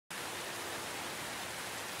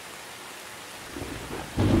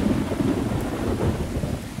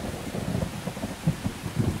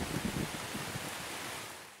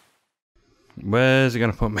Where's he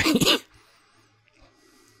gonna put me?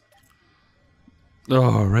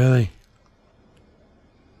 Oh, really?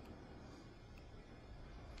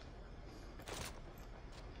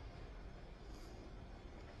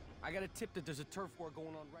 I got a tip that there's a turf war going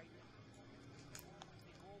on right now.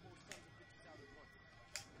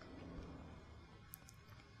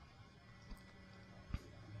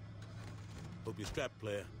 Hope you're strapped,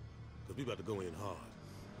 player, because we about to go in hard.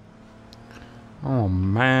 Oh,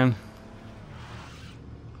 man.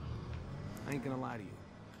 I ain't gonna lie to you.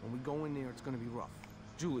 When we go in there, it's gonna be rough.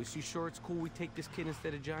 Julius, you sure it's cool we take this kid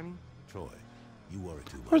instead of Johnny? Troy, you worry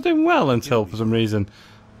too much. I was doing well until, for some reason,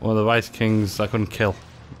 one of the Vice Kings I couldn't kill.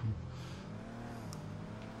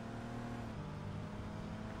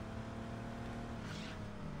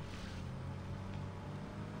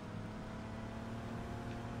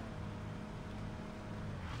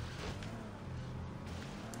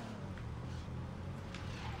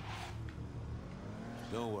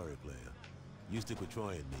 Don't worry, player. You stick with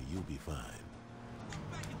Troy and me, you'll be fine.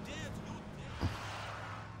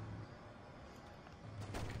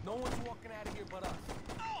 No one's walking out of here but us.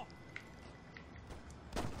 Oh!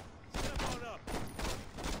 Step on up.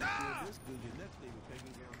 Ah! This good, your next thing will take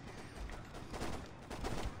me down.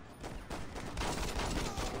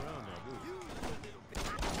 Around now, dude.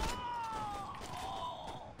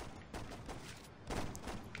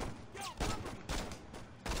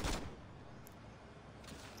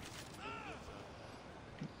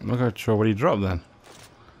 I'm not quite sure what he dropped then.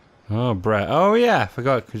 Oh, Brett. Oh, yeah, I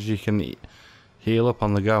forgot, because you can heal up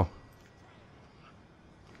on the go.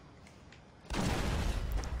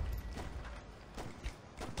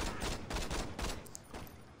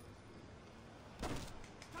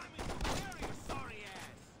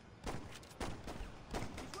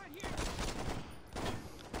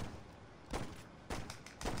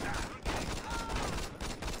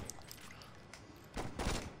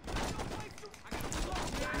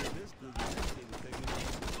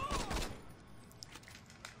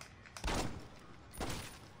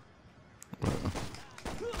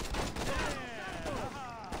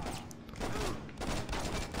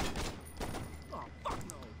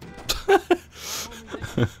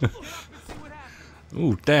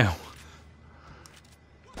 Ooh, damn.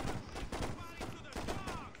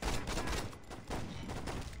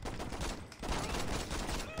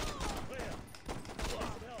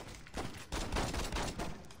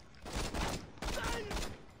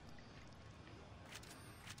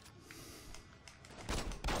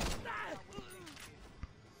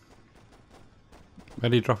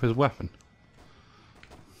 Where'd he drop his weapon?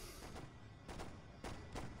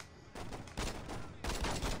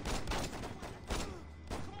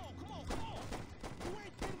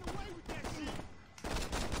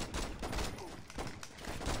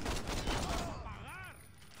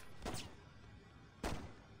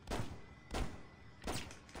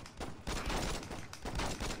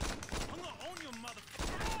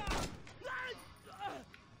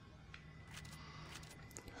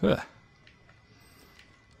 Huh.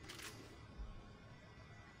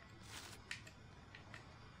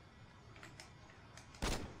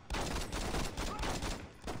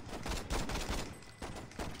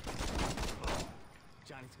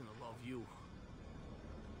 Johnny's gonna love you.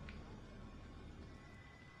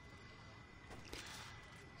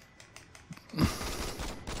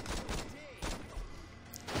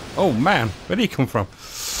 Oh man, where'd he come from?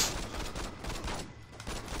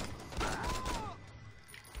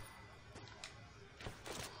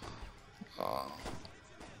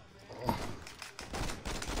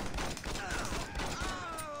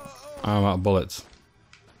 I'm out of bullets.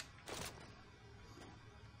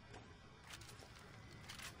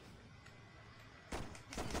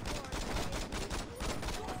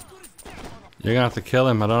 You're gonna have to kill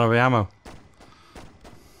him, I don't have any ammo.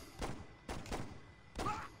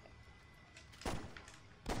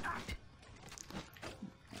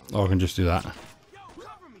 Oh, I can just do that.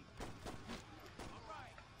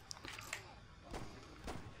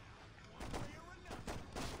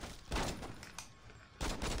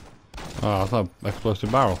 Oh, I thought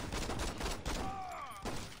explosive barrel.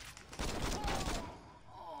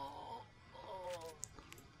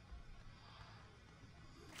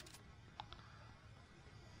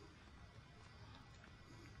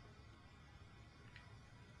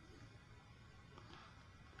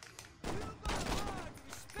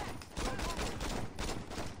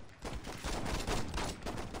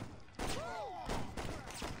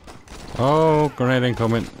 Oh, grenade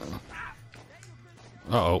incoming.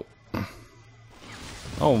 Uh-oh.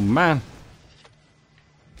 Oh, man.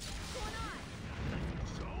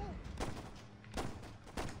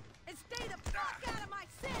 And stay the fuck out of my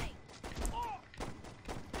city!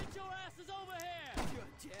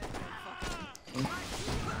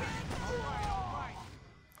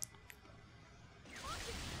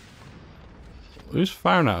 Who's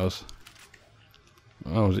firing at us?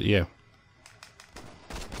 Oh, was it you?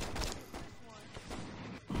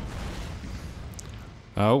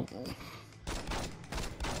 Oh.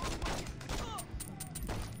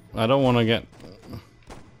 I don't want to get...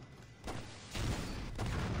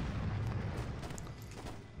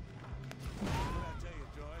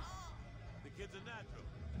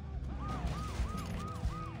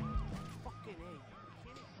 Fucking A.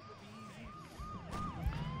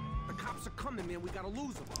 The cops are coming, man. We gotta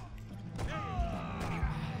lose them.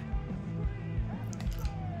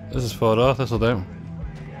 This is photo. This'll do.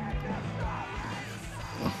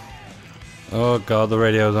 Oh god, the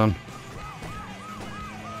radio's on.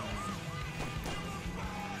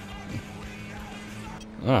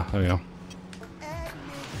 Ah, there we go.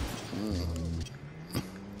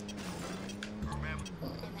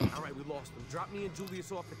 Alright, we lost them. Drop me and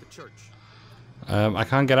Julius off at the church. I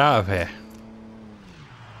can't get out of here.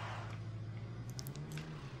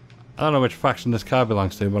 I don't know which faction this car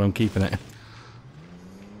belongs to, but I'm keeping it.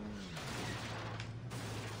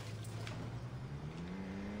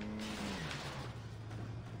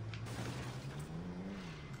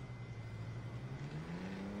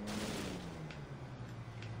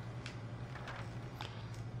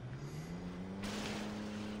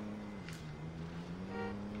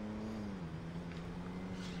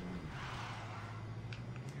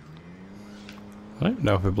 I don't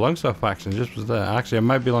know if it belongs to a faction, it just was there. Actually, it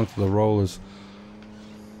might belong to the Rollers.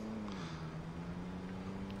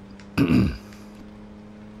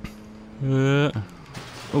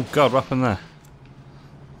 Oh god, what happened there?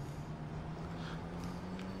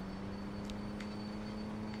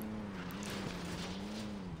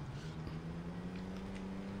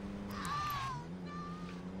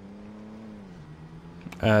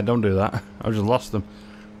 Don't do that. I just lost them.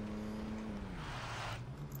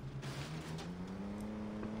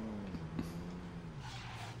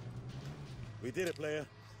 We did it, player.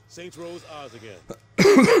 Saints Row's ours again. I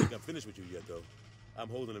don't think I'm finished with you yet, though. I'm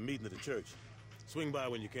holding a meeting at the church. Swing by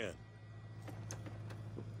when you can.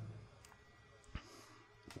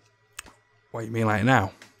 What you mean, like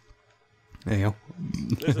now? There you go.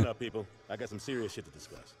 Listen up, people. I got some serious shit to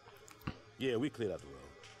discuss. Yeah, we cleared out the road.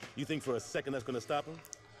 You think for a second that's gonna stop them?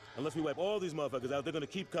 Unless we wipe all these motherfuckers out, they're gonna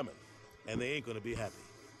keep coming. And they ain't gonna be happy.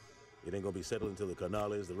 It ain't gonna be settled until the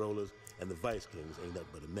Canales, the Rollers, and the Vice Kings ain't nothing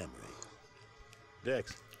but a memory.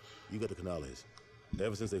 Dex, you got the Canales.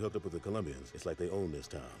 Ever since they hooked up with the Colombians, it's like they own this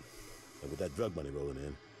town. And with that drug money rolling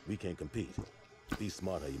in, we can't compete. Be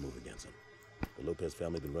smart how you move against them. The Lopez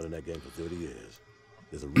family been running that game for 30 years.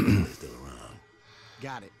 There's a reason they're still around.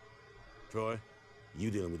 Got it. Troy,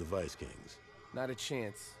 you dealing with the Vice Kings. Not a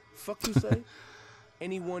chance. Fuck you say?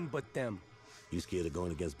 Anyone but them. You scared of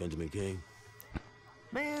going against Benjamin King?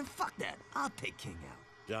 Man, fuck that. I'll take King out.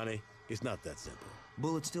 Johnny, it's not that simple.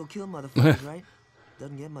 Bullets still kill motherfuckers, right?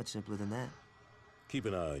 Doesn't get much simpler than that. Keep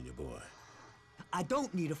an eye on your boy. I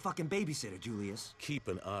don't need a fucking babysitter, Julius. Keep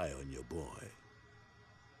an eye on your boy.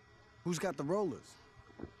 Who's got the rollers?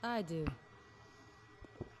 I do.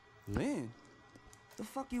 Lynn? The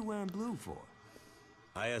fuck you wearing blue for?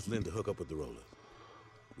 I asked Lynn to hook up with the Rollers.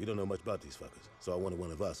 We don't know much about these fuckers, so I wanted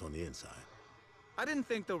one of us on the inside. I didn't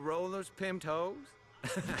think the rollers pimped hoes.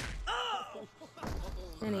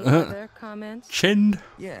 Any other comments? Chinned.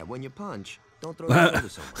 Yeah, when you punch, don't throw your shoulder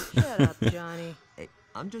so much. Shut up, Johnny. Hey,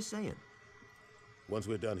 I'm just saying. Once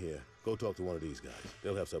we're done here, go talk to one of these guys.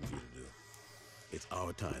 They'll have something for you to do. It's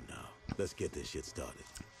our time now. Let's get this shit started.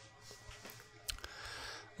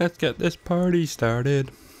 Let's get this party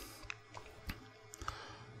started.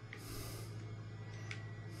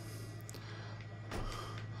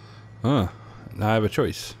 Huh. Now I have a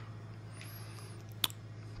choice.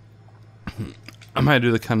 I might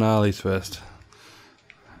do the Canales first.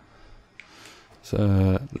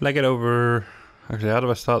 So, leg it over. Actually, how do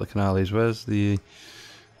I start the Canales? Where's the...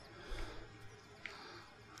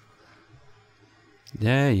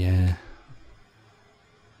 Yeah.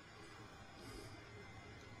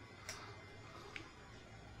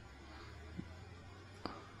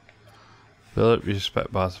 Will it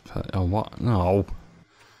respect bars? Oh, what? No.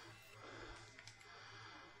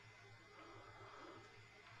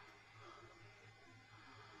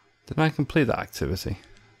 Did I complete that activity?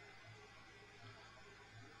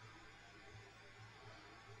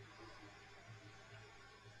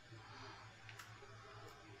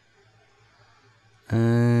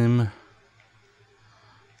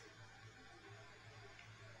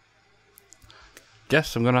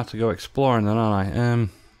 Guess I'm gonna have to go exploring then, aren't I?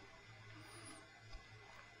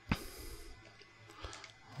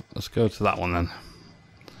 Let's go to that one then.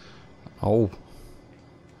 Oh.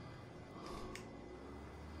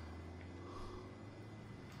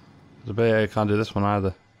 I bet I can't do this one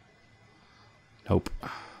either. Nope.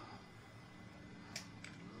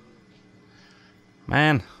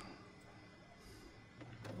 Man.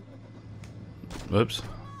 Whoops.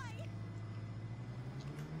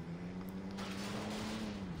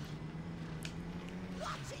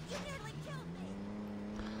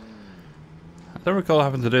 I don't recall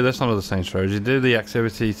having to do this on other Saints Row. You do the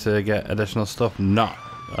activity to get additional stuff? No.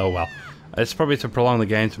 Oh well. It's probably to prolong the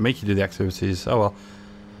game to make you do the activities. Oh well.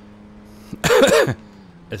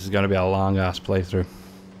 This is going to be a long ass playthrough.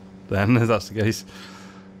 Then, if that's the case.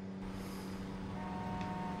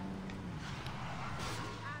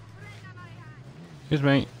 Excuse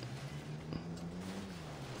me.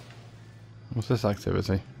 What's this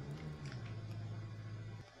activity?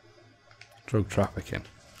 Drug trafficking.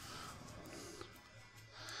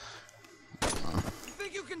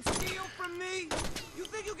 You can steal from me? You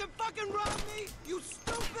think you can fucking rob me? You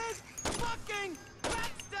stupid, fucking,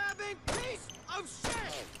 backstabbing piece of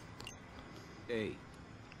shit! Hey,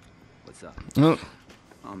 what's up? Oh.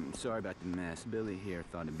 Sorry about the mess. Billy here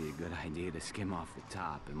thought it'd be a good idea to skim off the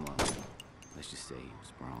top and, well, let's just say he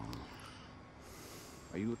was wrong.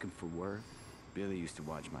 Are you looking for work? Billy used to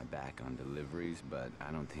watch my back on deliveries, but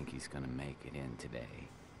I don't think he's gonna make it in today.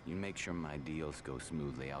 You make sure my deals go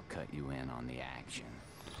smoothly, I'll cut you in on the action.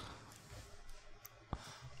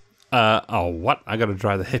 Oh, what? I gotta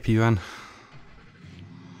drive the hippie van.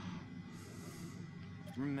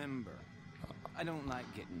 Remember, I don't like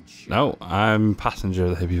getting shot. No, I'm passenger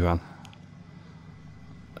of the hippie van.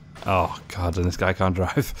 Oh, God, and this guy can't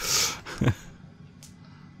drive.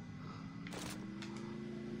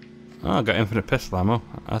 Oh, I got infinite pistol ammo.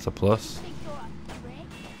 That's a plus.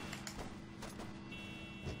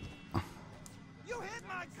 You hit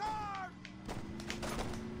my car!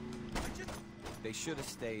 They should have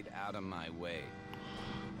stayed out of my way.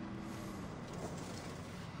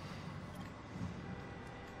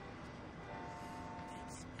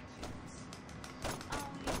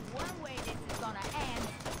 Only one way this is gonna end.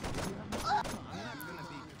 I'm not gonna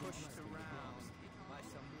be pushed around by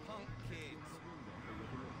some punk kids.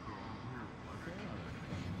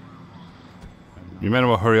 You might as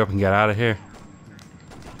well hurry up and get out of here.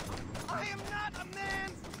 I am not a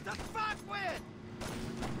man to fuck with!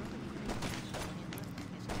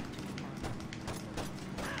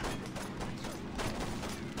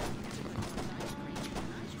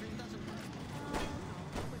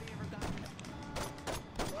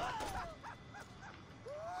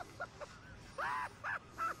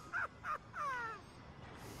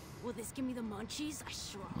 Will this give me the munchies? I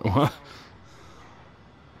sure. What?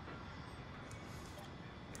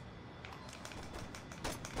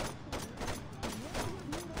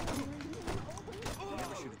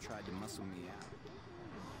 Never should have tried to muscle me out.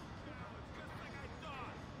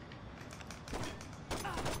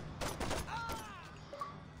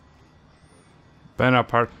 Burnout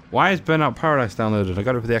Paradise. Why is Burnout Paradise downloaded? I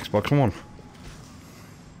got it for the Xbox One.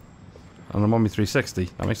 And I'm on my 360.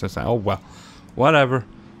 That makes no sense. Oh well. Whatever.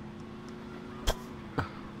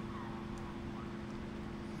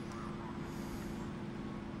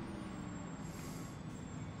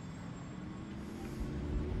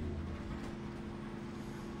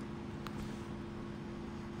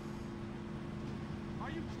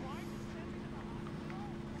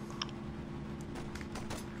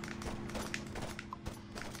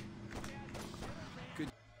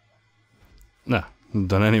 Nah, I'm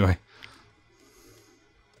done anyway.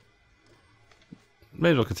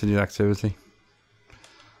 Maybe we'll continue the activity.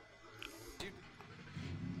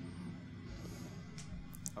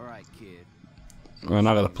 All right, kid. Well,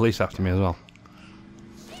 now I got the police after me as well.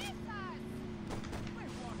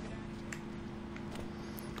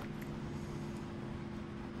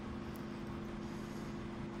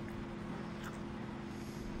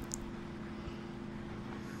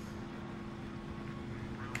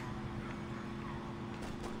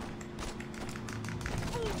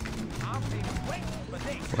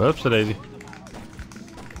 Whoops, daisy.